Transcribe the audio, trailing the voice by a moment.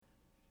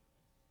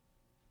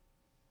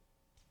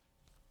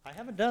I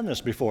haven't done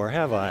this before,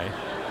 have I?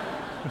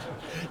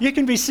 You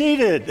can be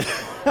seated.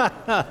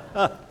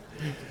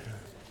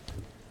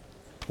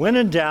 When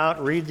in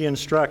doubt, read the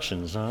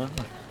instructions, huh?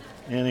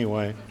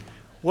 Anyway.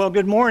 Well,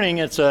 good morning.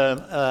 It's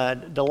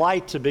a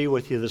delight to be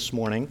with you this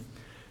morning.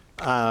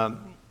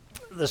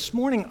 This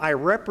morning I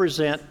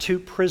represent two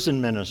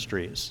prison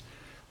ministries.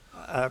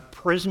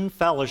 Prison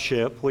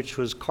Fellowship, which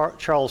was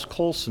Charles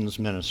Colson's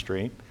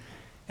ministry,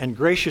 and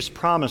Gracious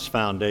Promise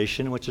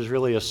Foundation, which is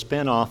really a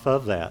spin-off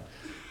of that.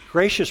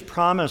 Gracious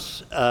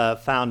Promise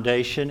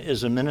Foundation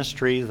is a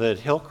ministry that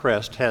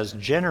Hillcrest has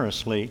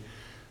generously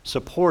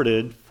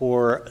supported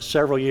for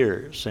several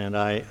years, and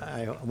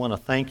I want to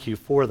thank you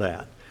for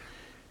that.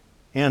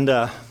 And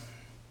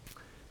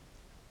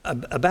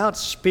about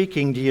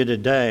speaking to you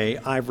today,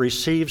 I've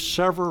received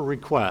several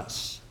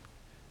requests,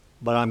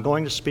 but I'm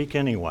going to speak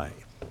anyway.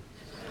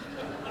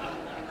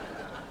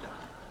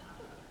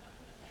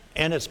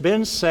 And it's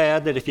been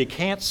said that if you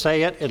can't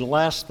say it in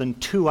less than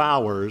 2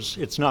 hours,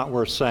 it's not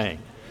worth saying.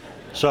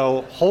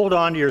 So hold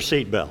on to your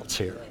seatbelts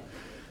here.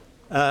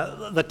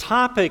 The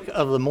topic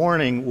of the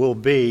morning will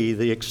be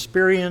the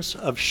experience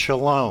of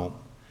shalom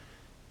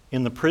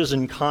in the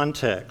prison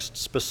context,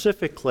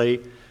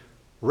 specifically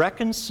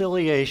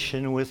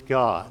reconciliation with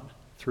God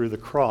through the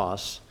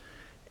cross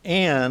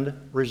and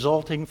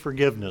resulting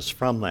forgiveness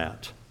from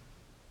that.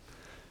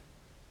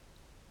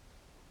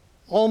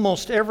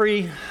 Almost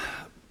every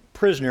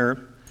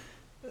prisoner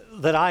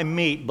that I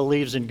meet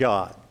believes in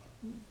God.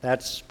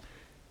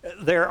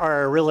 There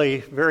are really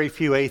very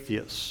few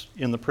atheists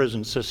in the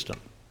prison system.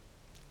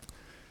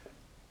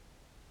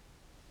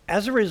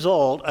 As a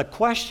result, a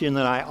question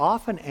that I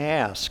often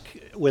ask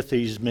with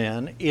these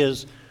men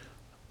is,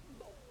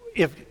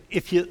 if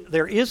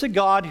there is a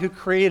God who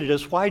created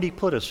us, why did he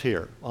put us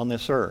here on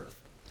this earth?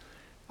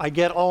 I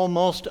get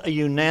almost a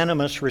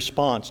unanimous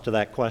response to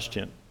that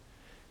question.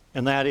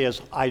 And that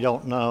is, I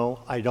don't know,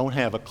 I don't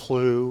have a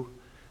clue,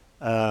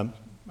 I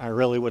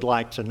really would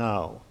like to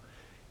know.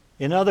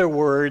 In other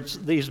words,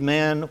 these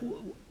men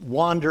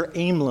wander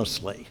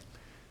aimlessly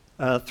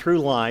through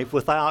life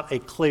without a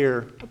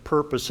clear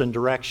purpose and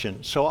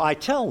direction. So I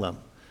tell them,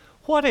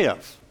 what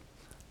if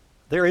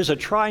there is a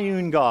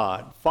triune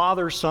God,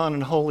 Father, Son,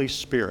 and Holy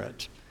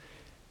Spirit,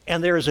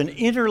 and there is an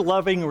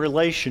interloving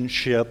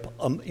relationship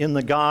in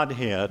the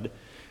Godhead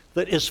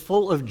that is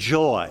full of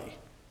joy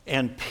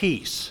and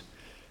peace,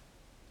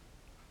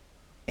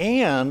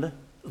 and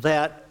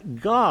that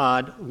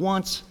God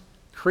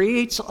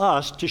creates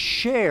us to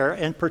share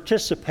and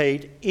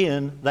participate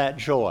in that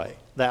joy,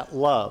 that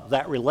love,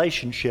 that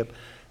relationship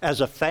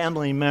as a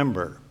family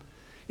member.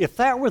 If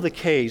that were the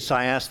case,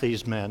 I asked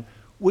these men,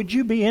 would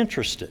you be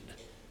interested?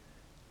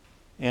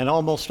 And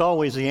almost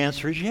always the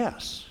answer is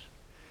yes.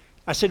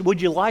 I said,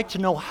 would you like to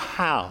know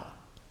how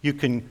you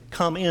can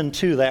come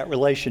into that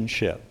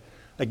relationship?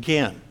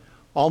 Again,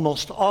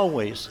 almost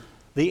always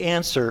the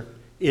answer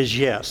is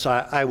yes.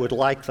 I would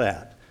like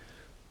that.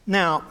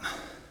 Now,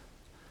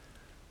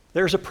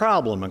 there's a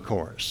problem, of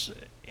course,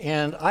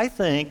 and I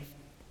think,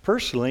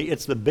 personally,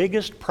 it's the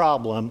biggest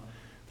problem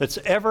that's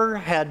ever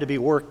had to be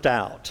worked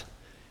out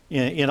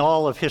in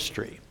all of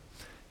history,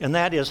 and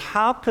that is,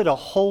 how could a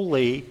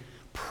holy,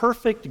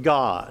 perfect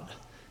God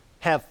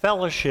have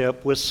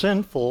fellowship with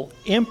sinful,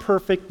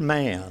 imperfect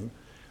man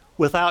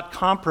without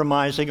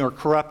compromising or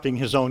corrupting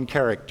his own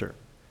character?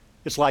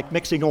 It's like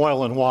mixing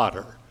oil and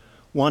water.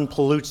 One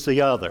pollutes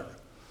the other.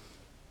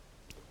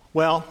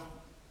 Well,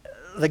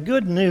 the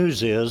good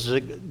news is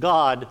that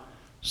God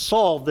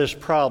solved this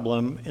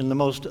problem in the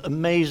most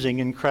amazing,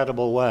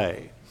 incredible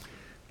way.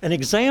 An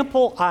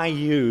example I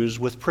use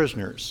with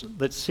prisoners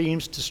that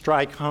seems to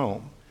strike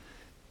home.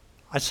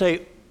 I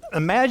say,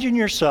 imagine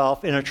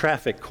yourself in a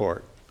traffic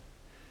court.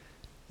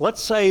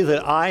 Let's say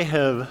that I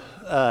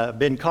have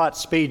been caught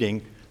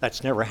speeding.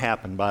 That's never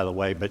happened, by the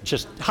way, but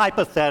just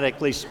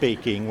hypothetically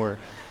speaking, we're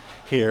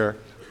here.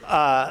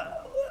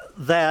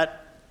 That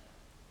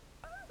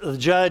the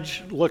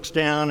judge looks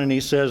down and he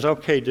says,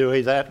 okay,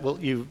 Dewey,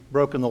 you've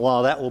broken the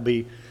law. That will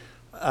be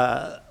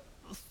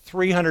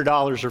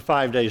 $300 or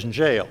 5 days in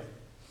jail.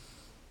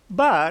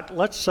 But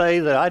let's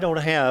say that I don't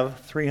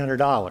have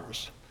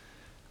 $300,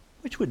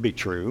 which would be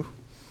true.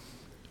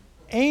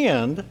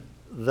 And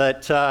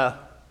that,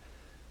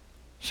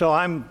 so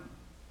I'm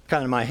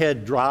kind of, my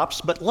head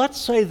drops, but let's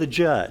say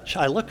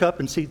I look up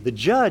and see the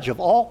judge of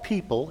all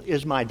people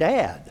is my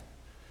dad.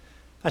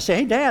 I say,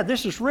 hey, Dad,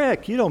 this is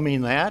Rick. You don't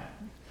mean that.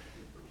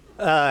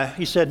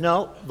 He said,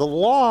 no, the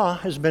law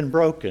has been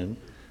broken.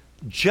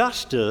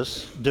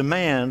 Justice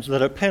demands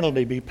that a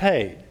penalty be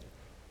paid.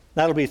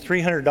 That'll be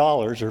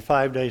 $300 or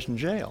 5 days in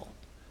jail.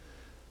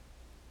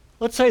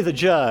 Let's say the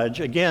judge,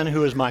 again,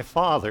 who is my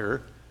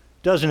father,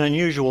 does an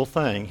unusual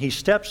thing. He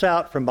steps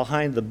out from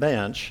behind the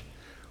bench,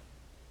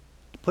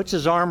 puts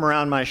his arm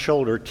around my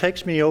shoulder,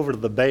 takes me over to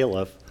the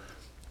bailiff,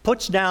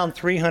 puts down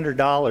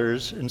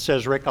 $300 and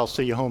says, Rick, I'll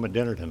see you home at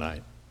dinner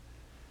tonight.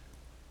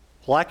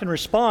 Well, I can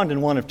respond in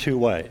one of two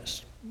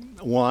ways.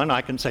 One,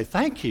 I can say,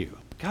 thank you.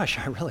 Gosh,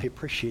 I really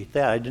appreciate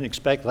that. I didn't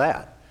expect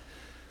that.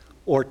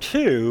 Or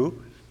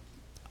two,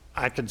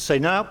 I could say,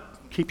 no,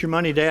 keep your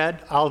money,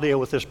 Dad. I'll deal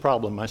with this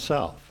problem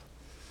myself.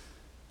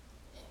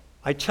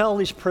 I tell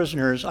these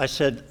prisoners, I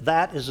said,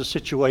 that is the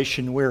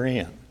situation we're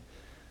in.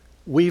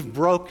 We've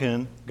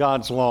broken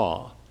God's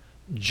law.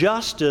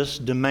 Justice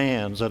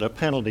demands that a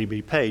penalty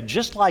be paid.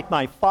 Just like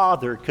my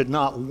father could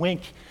not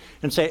wink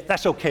and say,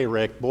 that's okay,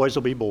 Rick, boys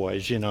will be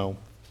boys,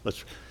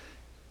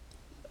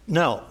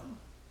 No,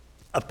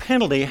 a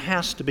penalty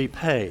has to be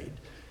paid.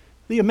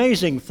 The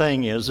amazing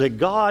thing is that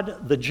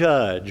God, the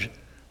judge,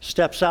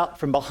 steps out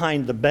from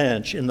behind the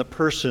bench in the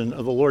person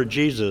of the Lord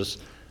Jesus,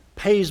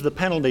 pays the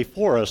penalty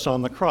for us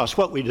on the cross.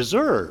 What we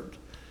deserved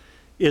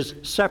is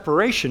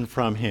separation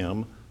from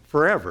him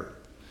forever.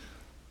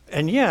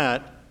 And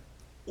yet,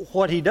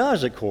 what he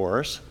does, of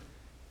course,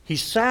 he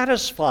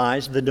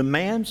satisfies the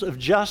demands of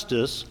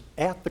justice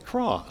at the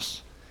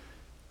cross.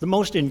 The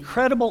most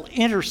incredible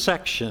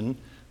intersection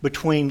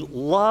between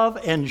love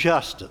and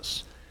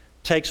justice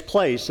takes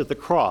place at the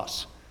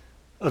cross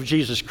of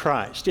Jesus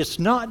Christ. It's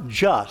not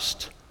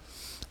just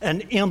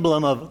an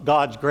emblem of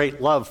God's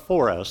great love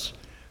for us,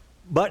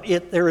 but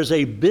there is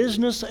a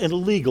business and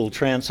legal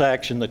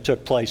transaction that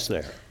took place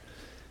there,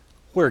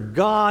 where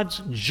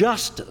God's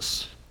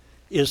justice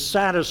is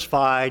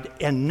satisfied,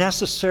 and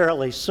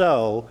necessarily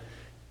so,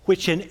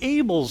 which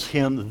enables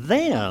him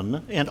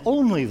then, and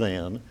only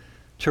then,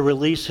 to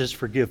release his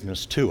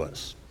forgiveness to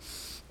us.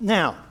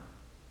 Now,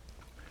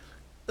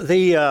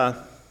 the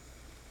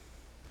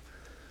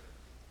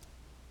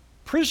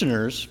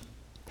prisoners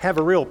have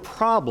a real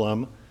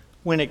problem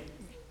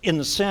in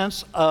the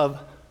sense of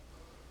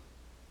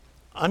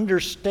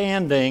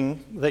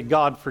understanding that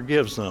God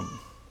forgives them.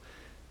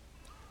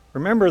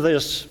 Remember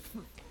this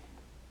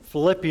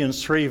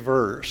Philippians 3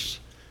 verse,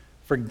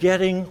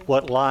 forgetting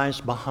what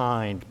lies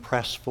behind,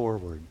 press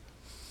forward.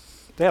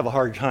 They have a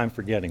hard time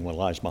forgetting what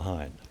lies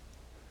behind.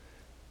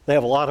 They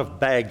have a lot of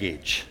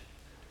baggage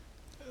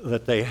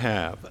that they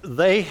have.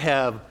 They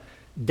have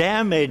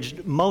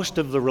damaged most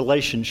of the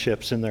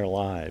relationships in their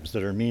lives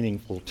that are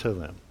meaningful to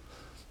them.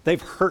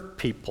 They've hurt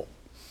people.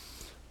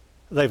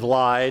 They've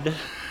lied.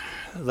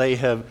 They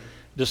have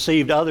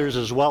deceived others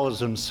as well as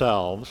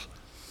themselves.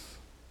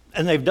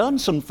 And they've done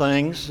some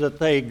things that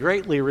they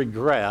greatly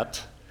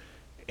regret,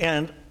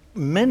 and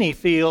many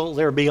feel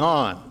they're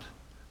beyond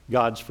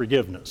God's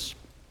forgiveness.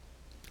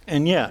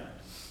 And yet,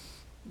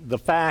 the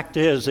fact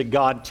is that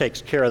God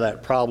takes care of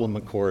that problem,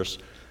 of course,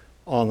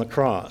 on the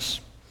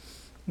cross.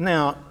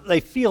 Now,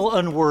 they feel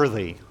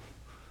unworthy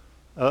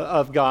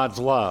of God's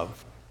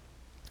love.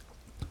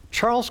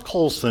 Charles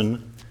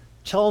Colson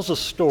tells a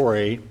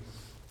story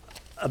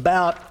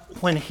about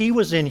when he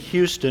was in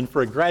Houston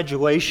for a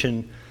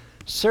graduation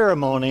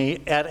ceremony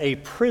at a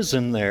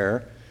prison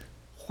there,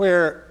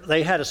 where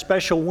they had a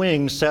special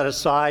wing set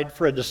aside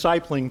for a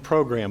discipling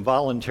program,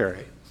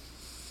 voluntary.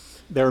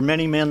 There were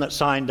many men that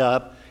signed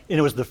up, and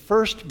it was the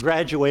first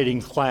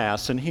graduating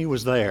class, and he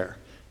was there.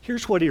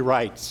 Here's what he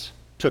writes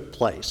took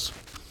place.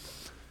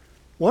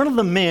 One of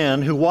the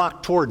men who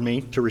walked toward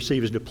me to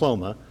receive his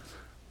diploma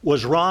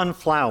was Ron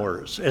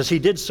Flowers. As he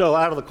did so,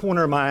 out of the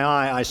corner of my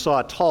eye, I saw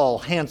a tall,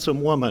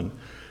 handsome woman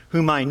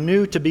whom I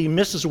knew to be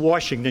Mrs.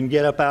 Washington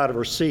get up out of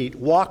her seat,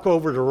 walk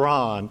over to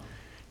Ron,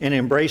 and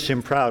embrace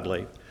him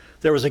proudly.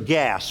 There was a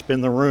gasp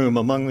in the room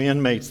among the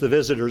inmates, the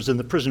visitors, and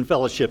the prison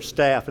fellowship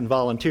staff and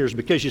volunteers,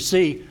 because you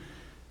see,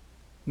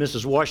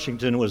 Mrs.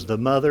 Washington was the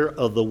mother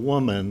of the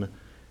woman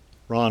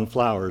Ron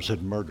Flowers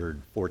had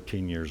murdered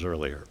 14 years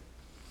earlier.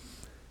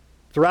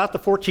 Throughout the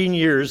 14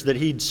 years that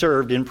he'd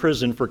served in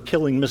prison for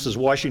killing Mrs.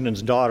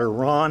 Washington's daughter,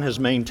 Ron has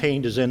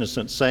maintained his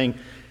innocence, saying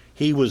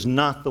he was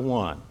not the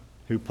one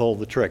who pulled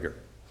the trigger.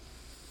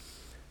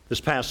 This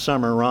past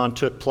summer, Ron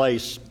took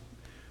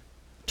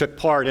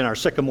part in our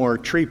Sycamore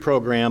Tree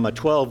program, a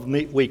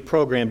 12-week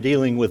program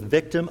dealing with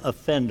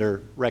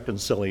victim-offender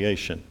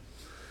reconciliation.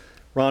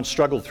 Ron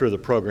struggled through the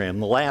program.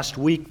 The last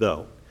week,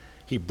 though,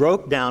 he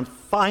broke down,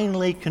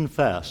 finally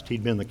confessed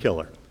he'd been the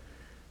killer.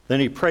 Then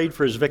he prayed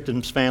for his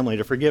victim's family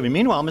to forgive him.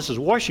 Meanwhile, Mrs.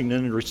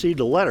 Washington had received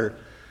a letter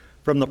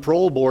from the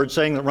parole board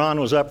saying that Ron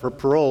was up for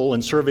parole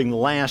and serving the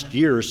last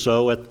year or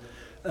so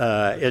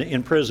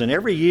in prison.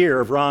 Every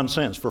year of Ron's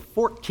sentence, for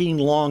 14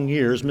 long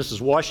years,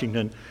 Mrs.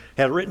 Washington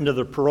had written to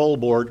the parole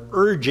board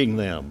urging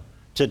them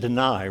to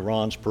deny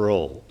Ron's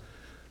parole.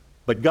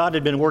 But God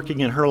had been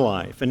working in her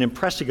life and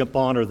impressing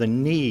upon her the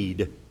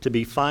need to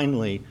be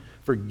finally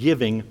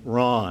forgiving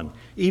Ron,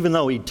 even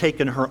though he'd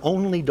taken her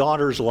only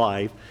daughter's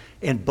life,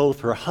 and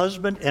both her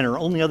husband and her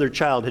only other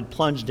child had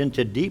plunged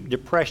into deep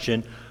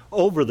depression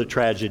over the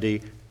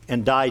tragedy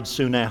and died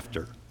soon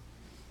after.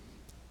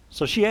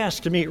 So she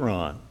asked to meet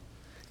Ron.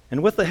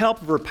 And with the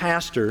help of her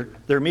pastor,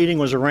 their meeting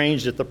was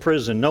arranged at the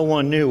prison. No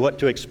one knew what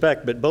to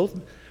expect, but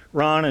both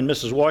Ron and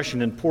Mrs.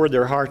 Washington poured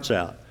their hearts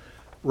out.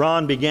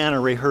 Ron began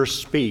a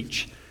rehearsed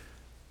speech,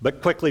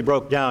 but quickly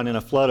broke down in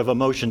a flood of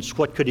emotions.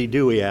 What could he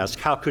do, he asked.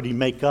 How could he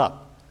make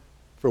up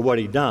for what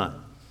he'd done?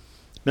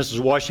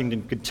 Mrs.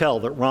 Washington could tell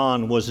that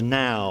Ron was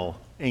now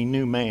a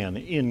new man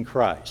in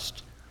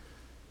Christ.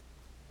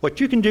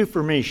 What you can do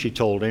for me, she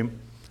told him,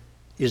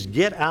 is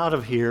get out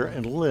of here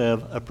and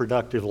live a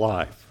productive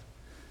life.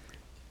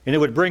 And it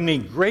would bring me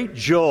great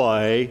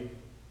joy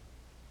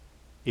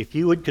if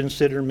you would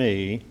consider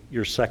me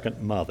your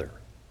second mother.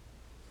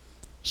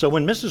 So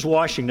when Mrs.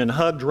 Washington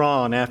hugged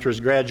Ron after his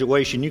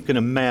graduation, you can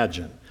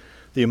imagine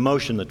the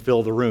emotion that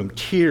filled the room.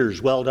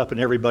 Tears welled up in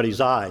everybody's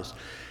eyes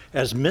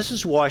as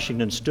Mrs.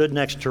 Washington stood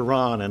next to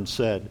Ron and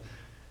said,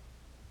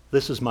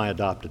 "This is my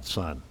adopted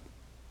son."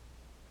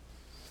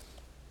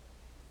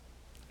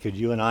 Could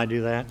you and I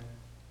do that?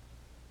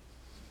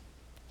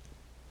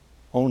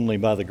 Only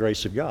by the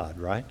grace of God,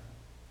 right?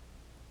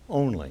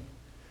 Only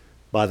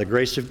by the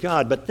grace of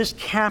God. But this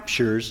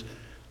captures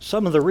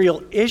some of the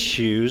real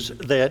issues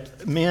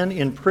that men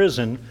in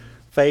prison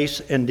face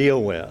and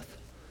deal with.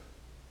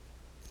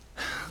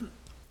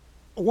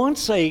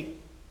 Once they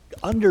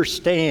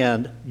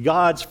understand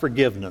God's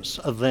forgiveness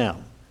of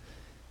them,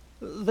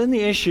 then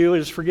the issue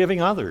is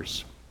forgiving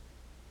others.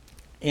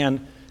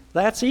 And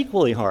that's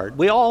equally hard.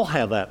 We all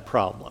have that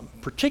problem,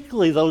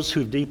 particularly those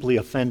who've deeply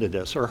offended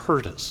us or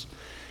hurt us.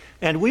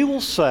 And we will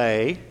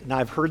say, and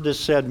I've heard this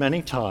said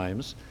many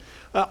times,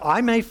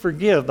 I may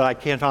forgive, but I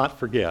cannot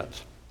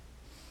forget.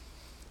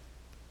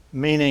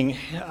 Meaning,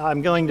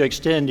 I'm going to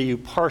extend to you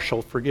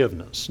partial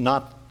forgiveness,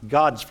 not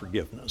God's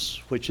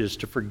forgiveness, which is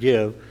to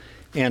forgive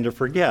and to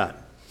forget.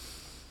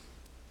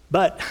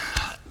 But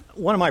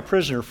one of my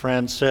prisoner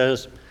friends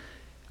says,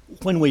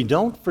 when we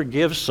don't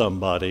forgive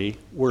somebody,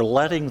 we're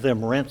letting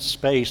them rent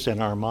space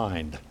in our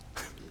mind.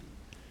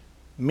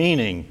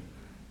 Meaning,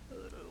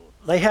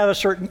 they have a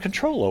certain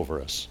control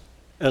over us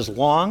as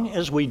long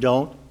as we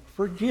don't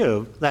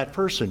forgive that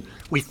person.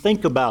 We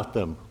think about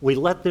them. We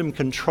let them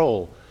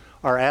control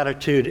our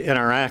attitude and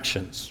our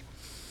actions.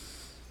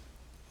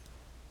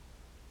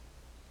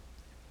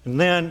 And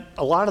then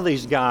a lot of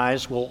these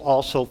guys will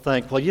also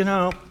think, well, you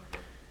know,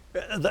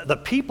 the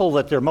people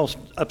that they're most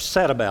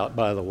upset about,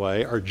 by the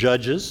way, are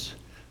judges,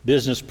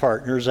 business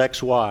partners,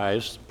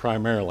 ex-wives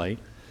primarily,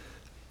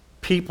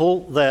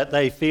 people that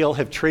they feel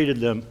have treated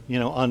them,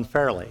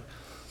 unfairly.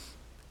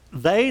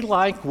 They,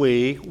 like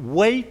we,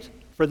 wait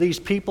for these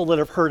people that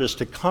have hurt us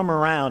to come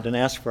around and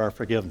ask for our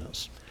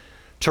forgiveness,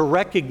 to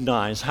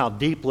recognize how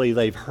deeply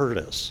they've hurt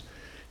us.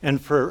 And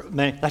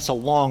that's a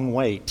long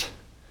wait,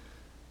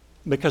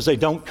 because they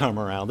don't come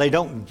around. They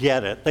don't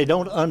get it. They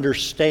don't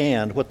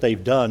understand what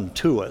they've done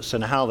to us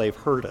and how they've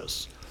hurt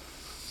us.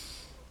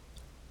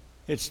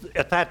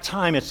 At that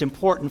time, it's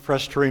important for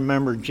us to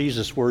remember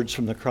Jesus' words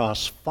from the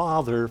cross,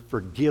 "Father,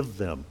 forgive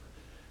them,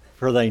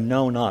 for they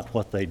know not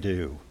what they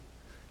do."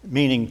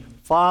 Meaning,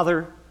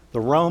 Father, the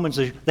Romans,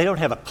 they don't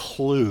have a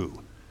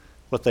clue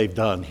what they've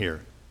done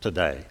here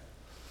today.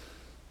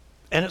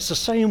 And it's the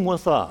same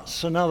with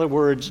us. In other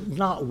words,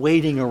 not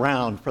waiting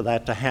around for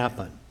that to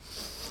happen.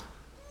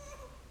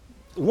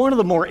 One of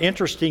the more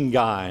interesting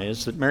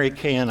guys that Mary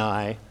Kay and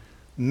I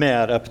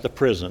met up at the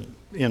prison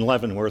in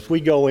Leavenworth, we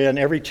go in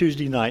every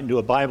Tuesday night and do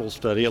a Bible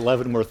study at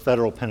Leavenworth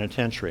Federal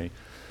Penitentiary.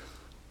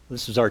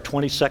 This is our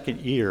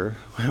 22nd year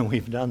when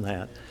we've done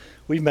that.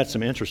 We've met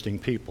some interesting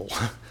people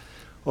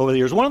over the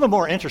years. One of the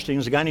more interesting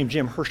is a guy named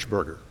Jim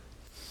Hirschberger.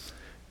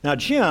 Now,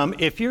 Jim,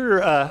 if you're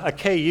a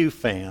KU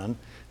fan,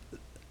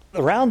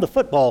 around the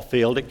football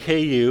field at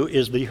KU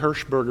is the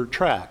Hirschberger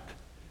track.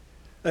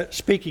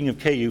 Speaking of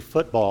KU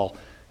football,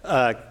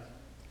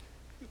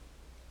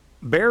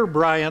 Bear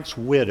Bryant's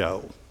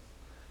widow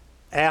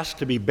asked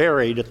to be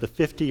buried at the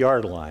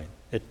 50-yard line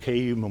at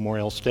KU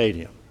Memorial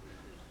Stadium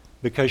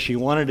because she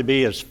wanted to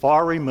be as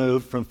far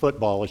removed from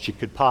football as she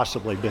could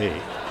possibly be.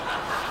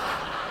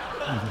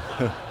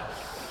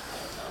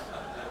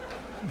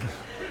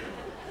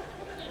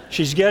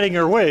 She's getting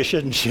her wish,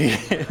 isn't she?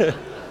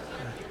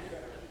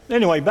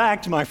 Anyway,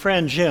 back to my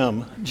friend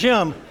Jim.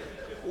 Jim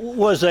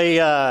was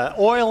a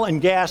oil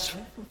and gas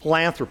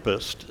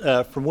philanthropist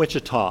from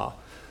Wichita,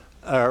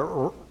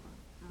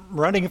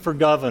 running for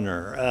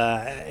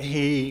governor.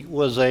 He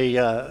was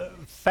a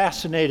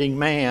fascinating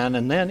man,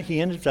 and then he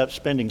ended up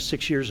spending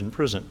 6 years in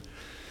prison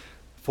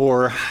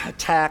for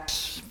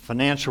tax,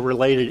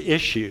 financial-related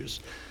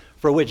issues,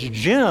 for which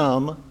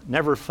Jim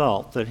never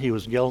felt that he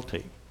was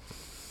guilty.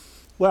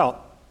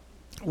 Well,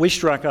 we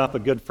struck up a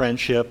good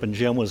friendship, and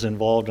Jim was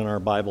involved in our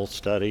Bible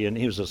study, and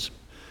he was a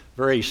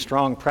very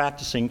strong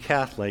practicing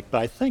Catholic,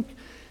 but I think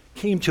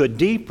came to a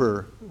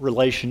deeper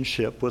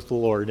relationship with the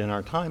Lord in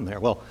our time there.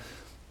 Well,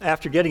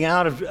 after getting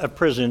out of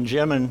prison,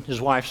 Jim and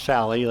his wife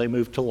Sally, they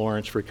moved to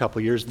Lawrence for a couple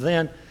of years,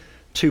 then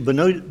to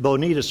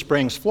Bonita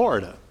Springs,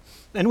 Florida.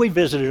 And we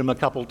visited him a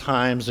couple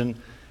times and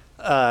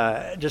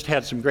just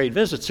had some great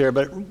visits there.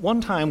 But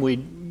one time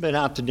we'd been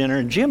out to dinner,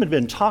 and Jim had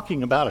been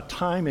talking about a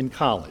time in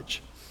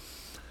college.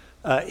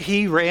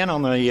 He ran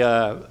on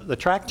the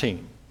track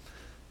team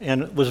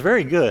and was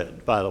very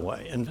good, by the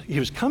way. And he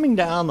was coming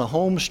down the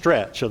home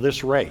stretch of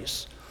this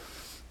race,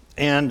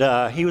 and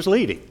he was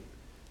leading.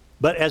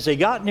 But as they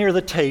got near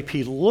the tape,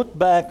 he looked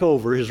back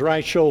over his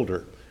right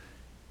shoulder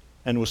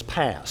and was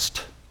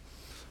passed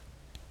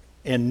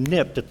and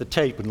nipped at the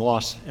tape and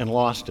lost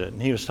it.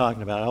 And he was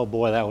talking about, oh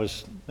boy, that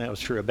was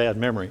sure a bad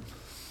memory.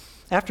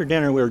 After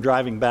dinner, we were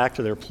driving back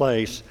to their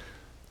place.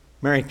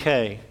 Mary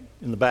Kay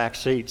in the back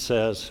seat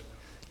says,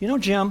 "You know,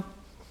 Jim,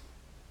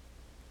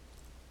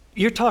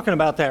 you're talking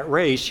about that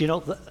race.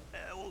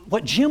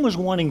 What Jim was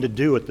wanting to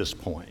do at this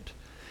point,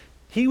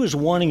 he was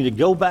wanting to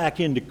go back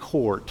into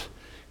court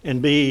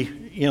and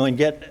and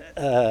get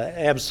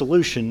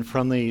absolution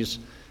from these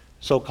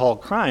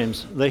so-called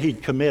crimes that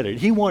he'd committed.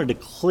 He wanted to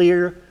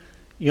clear,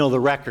 the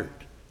record,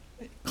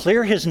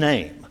 clear his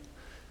name.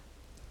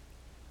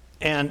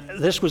 And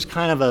this was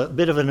kind of a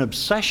bit of an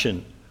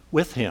obsession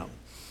with him.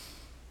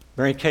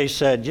 Mary Kay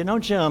said,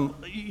 Jim,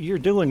 you're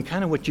doing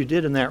kind of what you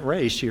did in that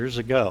race years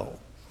ago.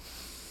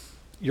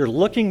 You're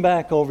looking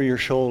back over your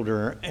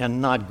shoulder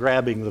and not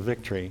grabbing the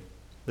victory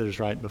that is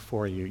right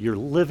before you. You're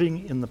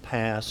living in the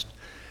past.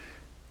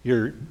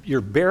 You're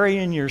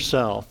burying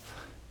yourself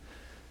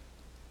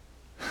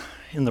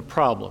in the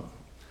problem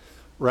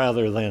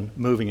rather than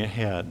moving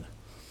ahead.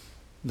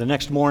 The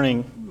next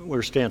morning, we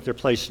were staying at their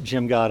place.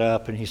 Jim got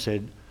up and he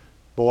said,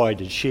 boy,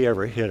 did she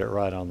ever hit it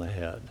right on the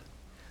head.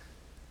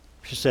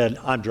 She said,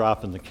 I'm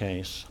dropping the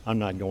case. I'm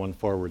not going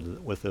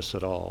forward with this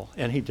at all.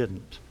 And he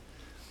didn't.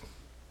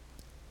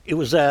 It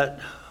was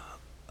that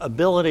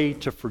ability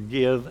to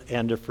forgive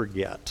and to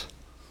forget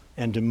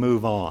and to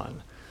move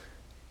on.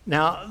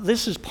 Now,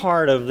 this is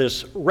part of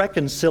this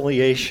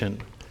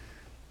reconciliation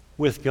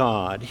with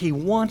God. He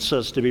wants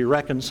us to be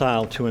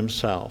reconciled to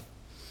himself.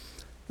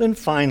 Then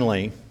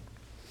finally,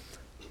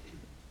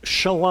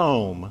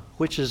 shalom,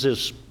 which is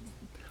this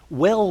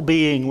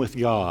well-being with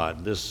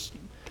God, this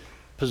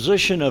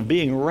position of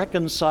being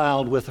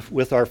reconciled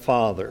with our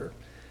Father.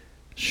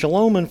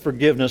 Shalom and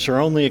forgiveness are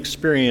only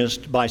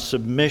experienced by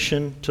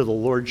submission to the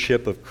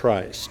lordship of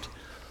Christ.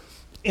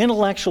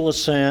 Intellectual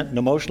assent and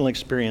emotional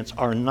experience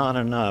are not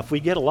enough. We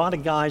get a lot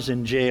of guys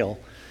in jail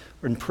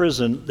or in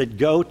prison that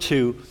go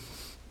to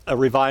a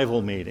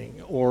revival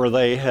meeting, or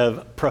they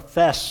have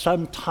professed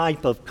some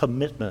type of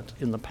commitment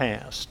in the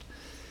past,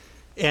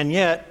 and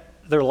yet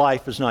their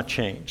life has not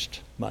changed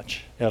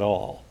much at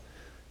all.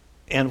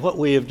 And what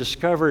we have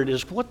discovered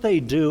is what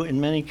they do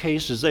in many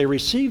cases, they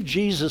receive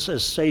Jesus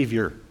as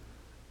Savior,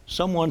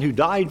 someone who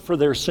died for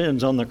their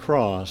sins on the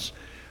cross,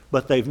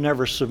 but they've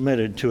never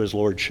submitted to his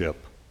lordship.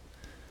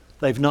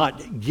 They've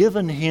not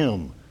given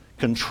him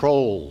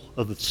control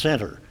of the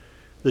center,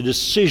 the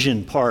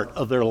decision part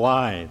of their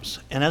lives.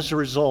 And as a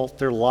result,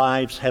 their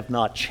lives have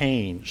not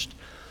changed.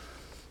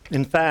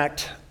 In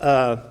fact,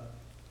 I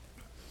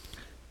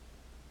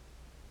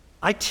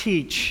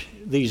teach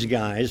these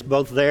guys,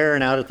 both there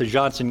and out at the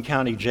Johnson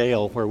County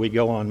Jail where we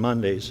go on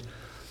Mondays.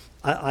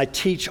 I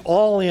teach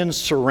all-in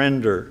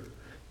surrender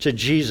to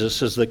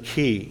Jesus as the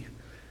key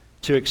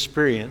to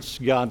experience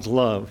God's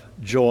love,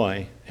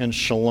 joy, and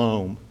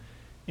shalom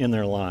in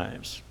their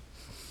lives.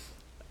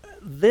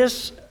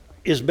 This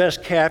is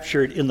best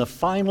captured in the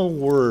final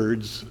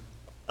words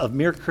of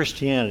Mere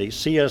Christianity,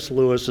 C.S.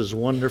 Lewis's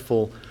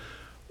wonderful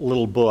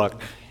little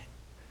book.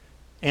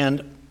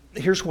 And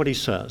here's what he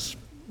says,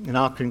 and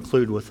I'll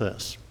conclude with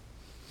this.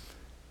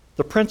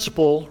 The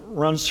principle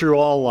runs through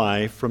all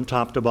life from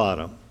top to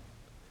bottom.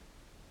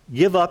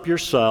 Give up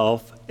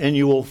yourself and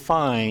you will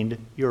find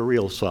your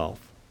real self.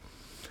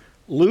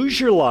 Lose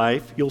your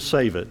life, you'll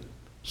save it.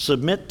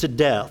 Submit to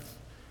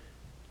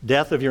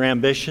death of your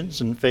ambitions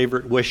and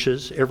favorite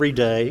wishes every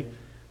day,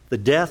 the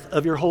death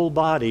of your whole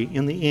body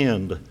in the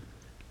end.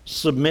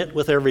 Submit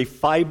with every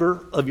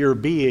fiber of your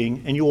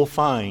being and you will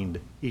find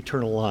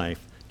eternal life.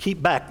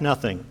 Keep back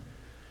nothing.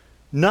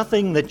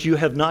 Nothing that you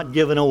have not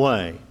given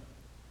away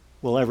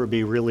will ever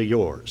be really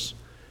yours.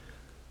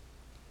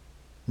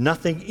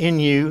 Nothing in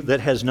you that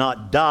has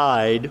not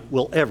died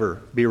will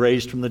ever be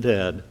raised from the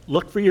dead.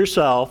 Look for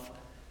yourself,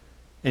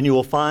 and you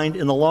will find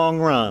in the long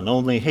run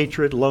only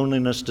hatred,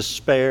 loneliness,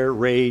 despair,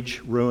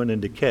 rage, ruin,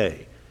 and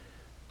decay.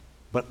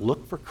 But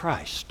look for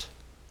Christ,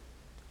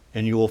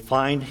 and you will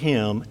find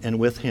him, and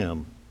with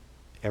him,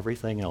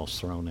 everything else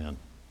thrown in.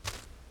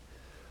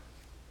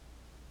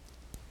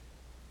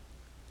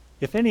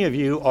 If any of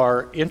you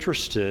are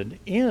interested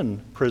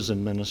in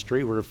prison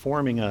ministry, we're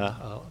forming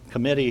a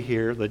committee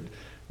here that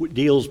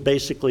deals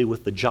basically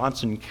with the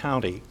Johnson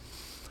County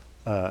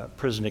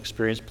prison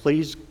experience.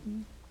 Please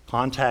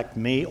contact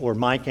me or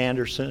Mike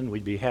Anderson.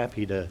 We'd be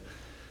happy to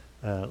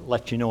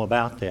let you know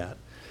about that.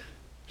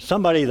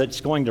 Somebody that's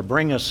going to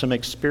bring us some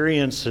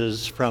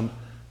experiences from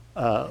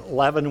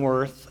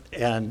Leavenworth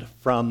and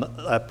from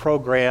a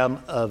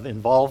program of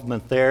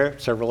involvement there.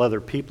 Several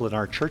other people in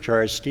our church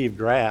are Steve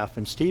Graff,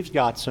 and Steve's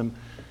got some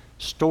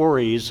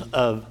stories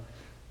of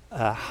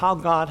how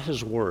God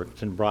has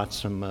worked and brought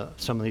some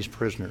of these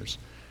prisoners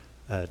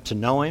to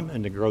know him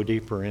and to grow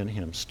deeper in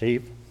him.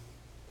 Steve?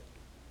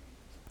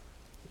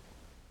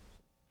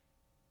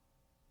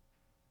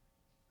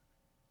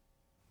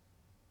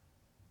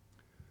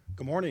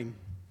 Good morning.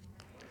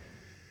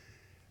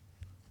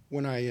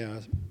 When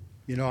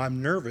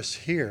I'm nervous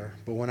here,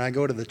 but when I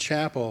go to the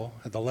chapel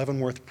at the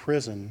Leavenworth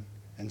prison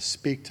and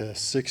speak to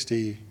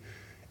 60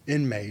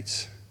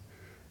 inmates,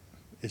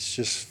 it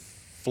just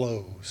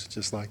flows,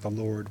 just like the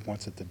Lord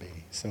wants it to be.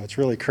 So it's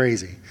really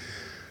crazy.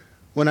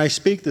 When I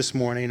speak this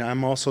morning,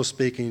 I'm also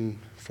speaking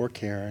for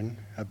Karen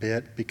a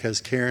bit,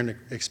 because Karen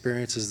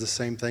experiences the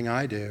same thing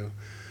I do,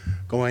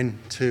 going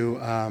to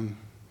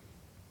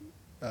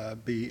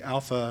be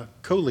Alpha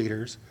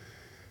co-leaders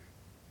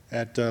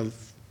at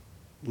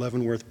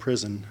Leavenworth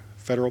Prison,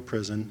 federal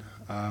prison.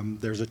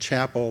 There's a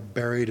chapel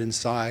buried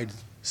inside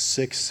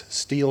 6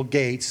 steel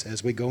gates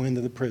as we go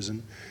into the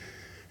prison.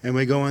 And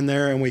we go in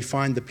there and we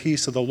find the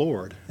peace of the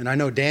Lord. And I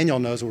know Daniel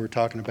knows what we're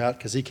talking about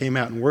because he came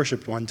out and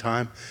worshiped one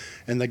time,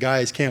 and the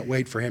guys can't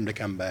wait for him to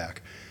come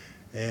back.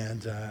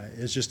 And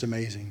it's just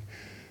amazing.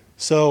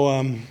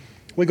 So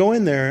we go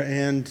in there,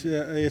 and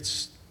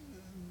it's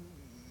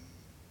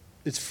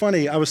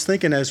funny. I was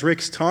thinking as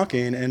Rick's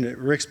talking, and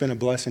Rick's been a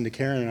blessing to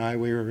Karen and I.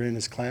 We were in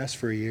his class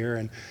for a year,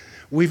 and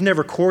we've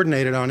never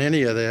coordinated on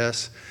any of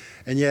this.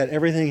 And yet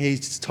everything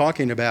he's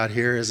talking about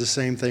here is the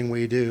same thing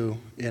we do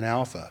in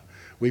Alpha.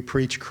 We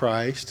preach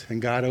Christ,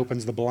 and God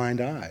opens the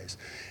blind eyes.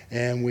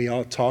 And we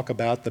all talk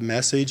about the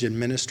message and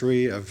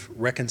ministry of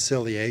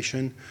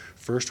reconciliation,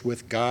 first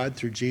with God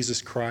through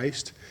Jesus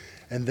Christ,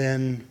 and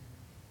then,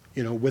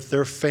 with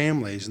their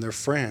families and their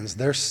friends,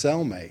 their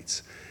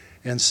cellmates.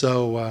 And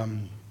so,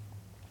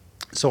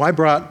 I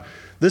brought,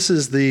 this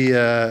is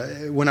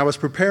when I was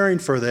preparing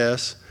for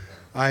this,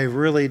 I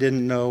really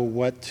didn't know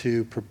what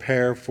to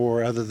prepare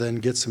for other than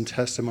get some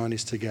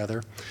testimonies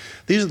together.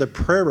 These are the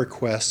prayer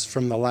requests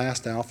from the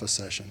last Alpha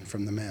session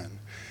from the men.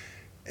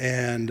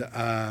 And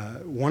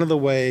one of the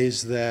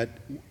ways that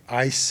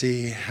I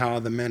see how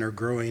the men are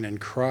growing in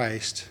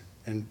Christ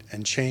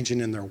and changing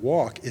in their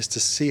walk is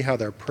to see how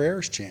their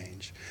prayers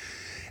change.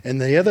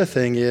 And the other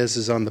thing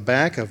is on the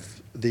back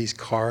of these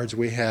cards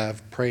we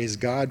have praise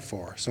God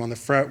for. So on the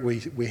front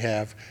we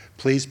have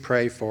please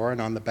pray for, and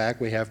on the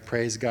back we have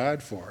praise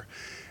God for.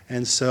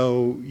 And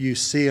so you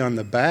see on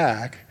the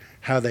back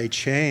how they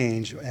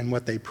change and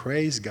what they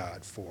praise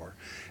God for.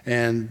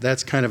 And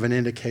that's kind of an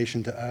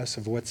indication to us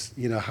of what's,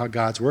 how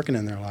God's working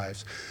in their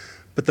lives.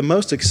 But the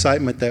most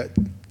excitement that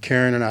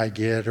Karen and I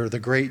get, or the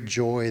great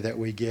joy that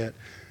we get,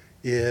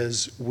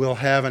 is we'll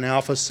have an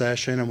Alpha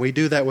session, and we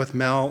do that with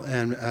Mel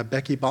and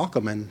Becky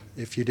Balkelman,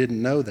 if you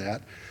didn't know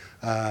that.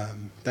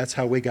 That's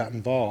how we got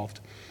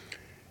involved.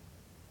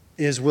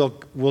 Is we'll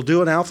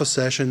do an Alpha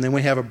session, then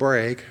we have a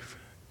break,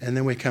 and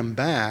then we come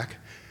back,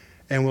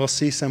 and we'll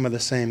see some of the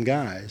same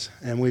guys.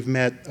 And we've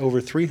met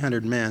over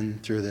 300 men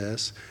through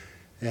this.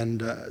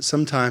 And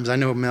sometimes, I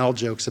know Mel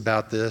jokes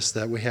about this,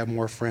 that we have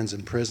more friends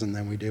in prison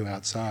than we do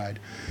outside.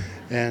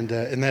 And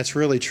that's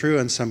really true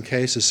in some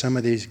cases. Some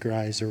of these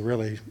guys are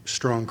really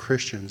strong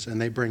Christians,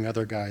 and they bring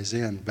other guys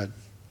in. But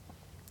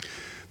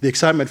the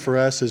excitement for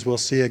us is we'll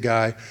see a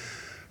guy,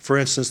 for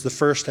instance, the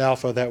first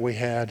Alpha that we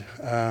had,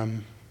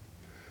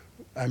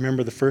 I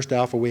remember the first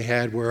Alpha we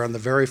had where on the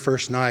very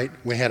first night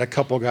we had a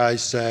couple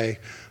guys say,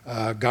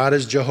 God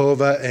is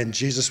Jehovah and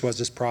Jesus was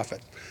his prophet.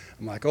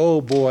 I'm like, oh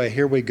boy,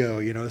 here we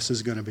go. This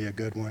is going to be a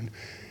good one.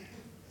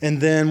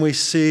 And then we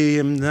see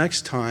him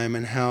next time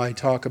and how I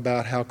talk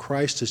about how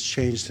Christ has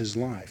changed his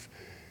life.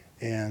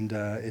 And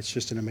it's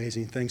just an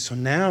amazing thing. So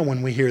now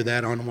when we hear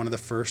that on one of the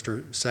first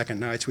or second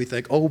nights, we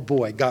think, oh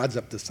boy, God's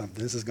up to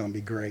something. This is going to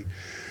be great.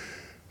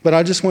 But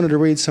I just wanted to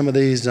read some of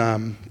these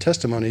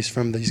testimonies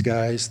from these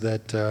guys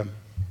that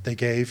they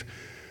gave.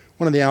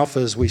 One of the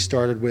Alphas we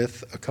started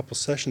with a couple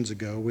sessions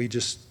ago, we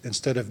just,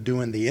 instead of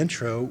doing the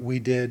intro,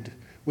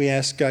 we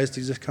asked guys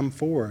to just come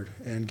forward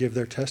and give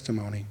their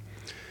testimony.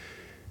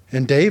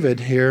 And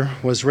David here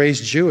was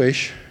raised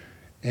Jewish,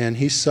 and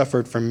he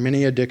suffered from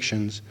many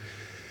addictions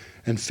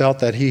and felt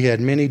that he had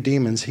many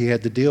demons he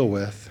had to deal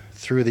with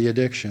through the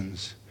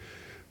addictions.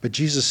 But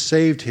Jesus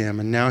saved him,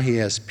 and now he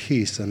has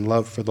peace and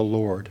love for the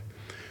Lord.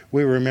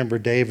 We remember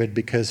David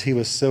because he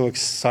was so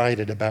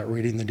excited about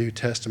reading the New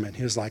Testament.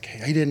 He was like,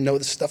 hey, he didn't know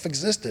this stuff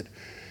existed.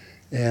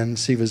 And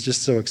he was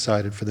just so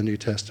excited for the New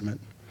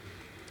Testament.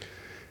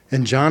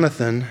 And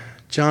Jonathan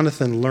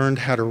learned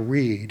how to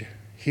read.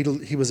 He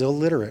was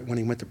illiterate when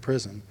he went to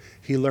prison.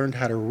 He learned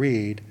how to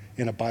read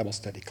in a Bible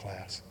study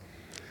class.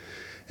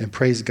 And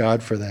praise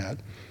God for that.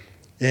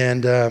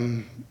 And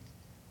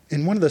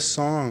in one of the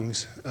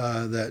songs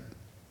that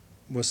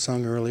was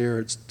sung earlier,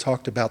 it's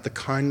talked about the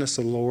kindness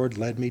of the Lord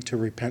led me to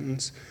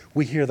repentance.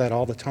 We hear that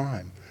all the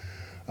time.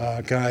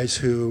 Guys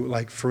who,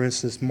 like for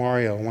instance,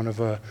 Mario, one of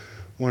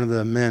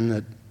the men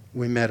that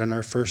we met in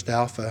our first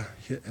Alpha,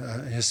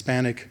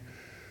 Hispanic.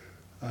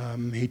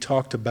 He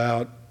talked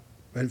about,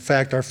 in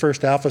fact, our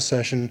first Alpha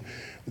session,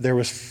 there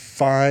was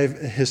 5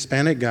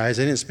 Hispanic guys.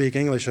 They didn't speak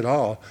English at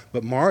all,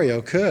 but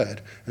Mario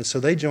could. And so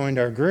they joined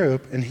our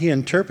group, and he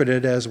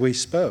interpreted as we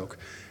spoke.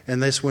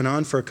 And this went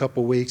on for a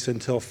couple weeks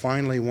until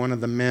finally one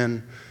of the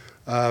men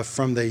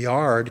from the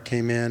yard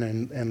came in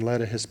and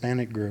led a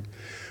Hispanic group.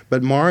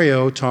 But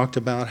Mario talked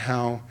about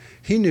how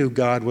he knew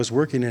God was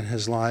working in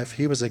his life.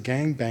 He was a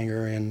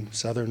gangbanger in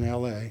southern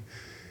L.A.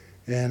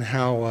 And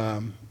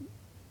how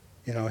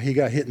he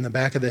got hit in the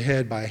back of the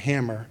head by a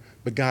hammer,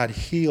 but God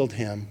healed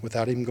him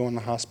without even going to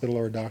the hospital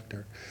or a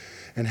doctor.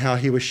 And how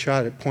he was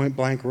shot at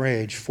point-blank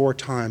range 4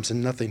 times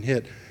and nothing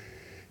hit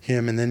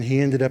him. And then he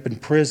ended up in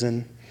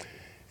prison.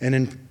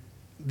 And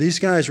these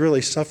guys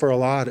really suffer a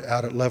lot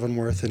out at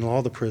Leavenworth and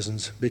all the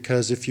prisons,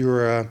 because if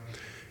you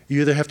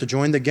either have to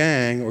join the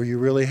gang or you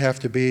really have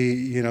to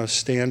be,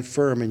 stand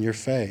firm in your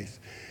faith.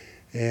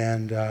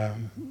 And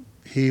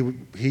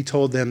he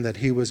told them that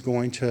he was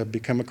going to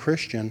become a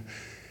Christian,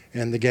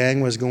 and the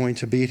gang was going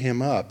to beat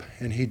him up.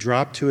 And he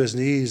dropped to his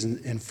knees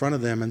in front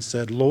of them and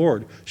said,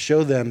 "Lord,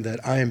 show them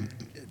that I am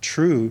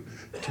true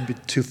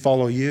to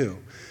follow you."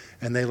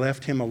 And they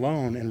left him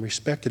alone and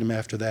respected him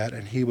after that,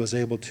 and he was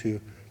able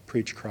to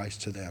preach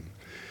Christ to them.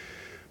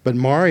 But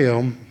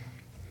Mario,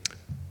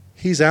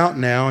 he's out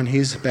now, and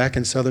he's back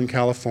in Southern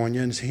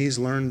California, and he's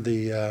learned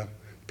the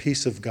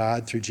peace of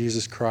God through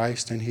Jesus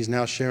Christ, and he's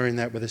now sharing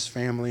that with his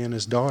family and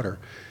his daughter.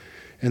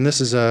 And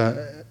this is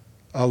a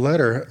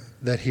letter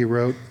that he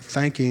wrote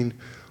thanking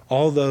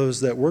all those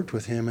that worked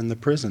with him in the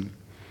prison.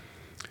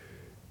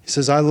 He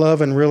says, "I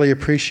love and really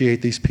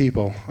appreciate these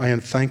people. I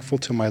am thankful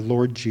to my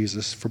Lord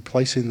Jesus for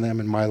placing them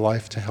in my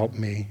life to help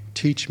me,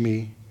 teach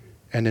me,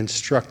 and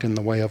instruct in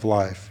the way of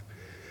life.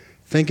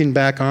 Thinking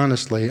back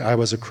honestly, I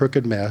was a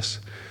crooked mess,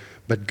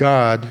 but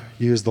God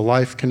used the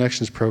Life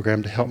Connections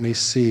program to help me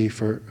see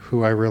for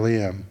who I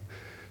really am.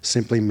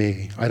 Simply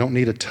me. I don't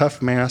need a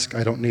tough mask.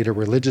 I don't need a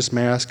religious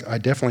mask. I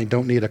definitely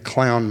don't need a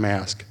clown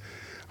mask.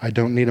 I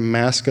don't need a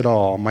mask at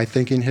all. My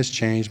thinking has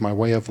changed. My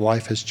way of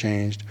life has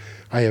changed.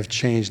 I have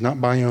changed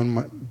not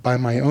by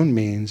my own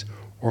means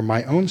or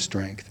my own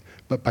strength,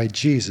 but by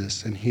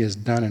Jesus, and he has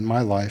done in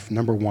my life,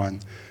 number one,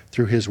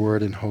 through his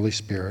word and Holy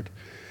Spirit,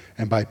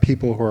 and by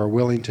people who are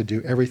willing to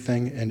do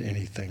everything and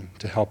anything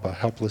to help a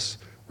helpless,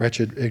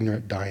 wretched,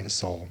 ignorant, dying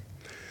soul."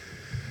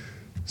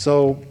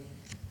 So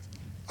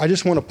I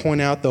just want to point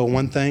out, though,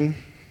 one thing.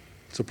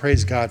 So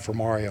praise God for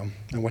Mario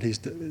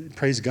and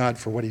praise God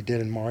for what he did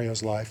in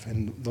Mario's life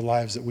and the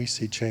lives that we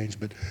see change.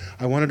 But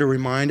I wanted to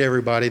remind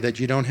everybody that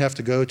you don't have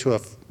to go to a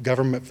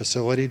government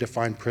facility to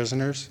find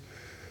prisoners.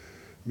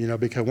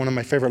 Because one of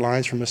my favorite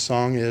lines from this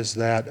song is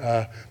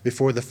that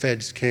before the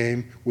feds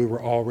came, we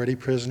were already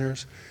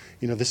prisoners.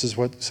 This is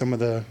what some of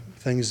the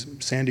things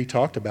Sandy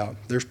talked about.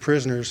 There's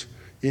prisoners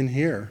in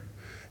here,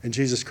 and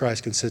Jesus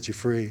Christ can set you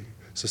free.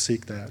 So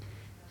seek that.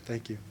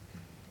 Thank you.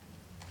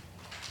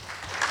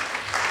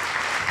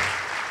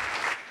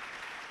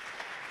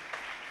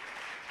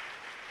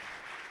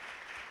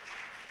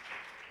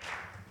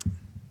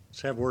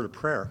 Let's have a word of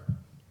prayer.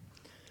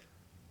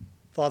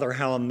 Father,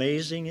 how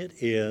amazing it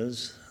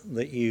is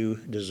that you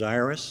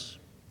desire us,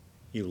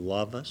 you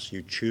love us,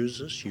 you choose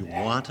us, you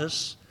want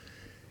us,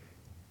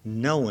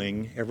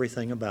 knowing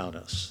everything about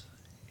us.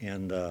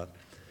 And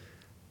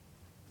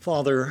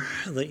Father,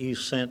 that you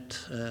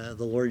sent the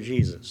Lord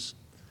Jesus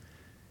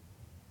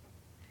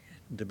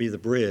to be the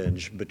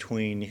bridge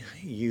between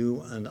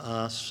you and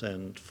us,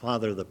 and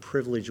Father, the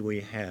privilege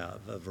we have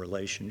of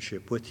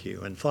relationship with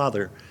you. And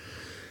Father,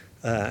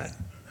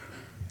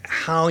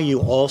 how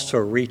you also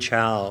reach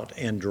out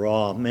and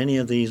draw many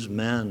of these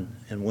men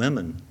and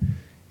women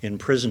in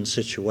prison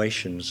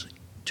situations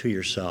to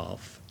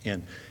yourself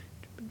and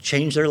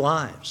change their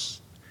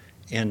lives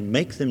and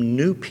make them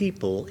new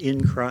people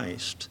in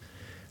Christ.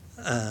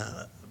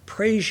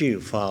 Praise you,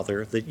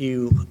 Father, that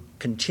you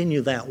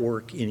continue that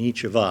work in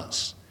each of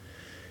us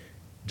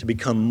to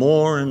become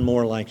more and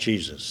more like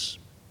Jesus,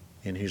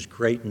 in whose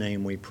great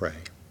name we pray.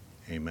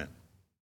 Amen.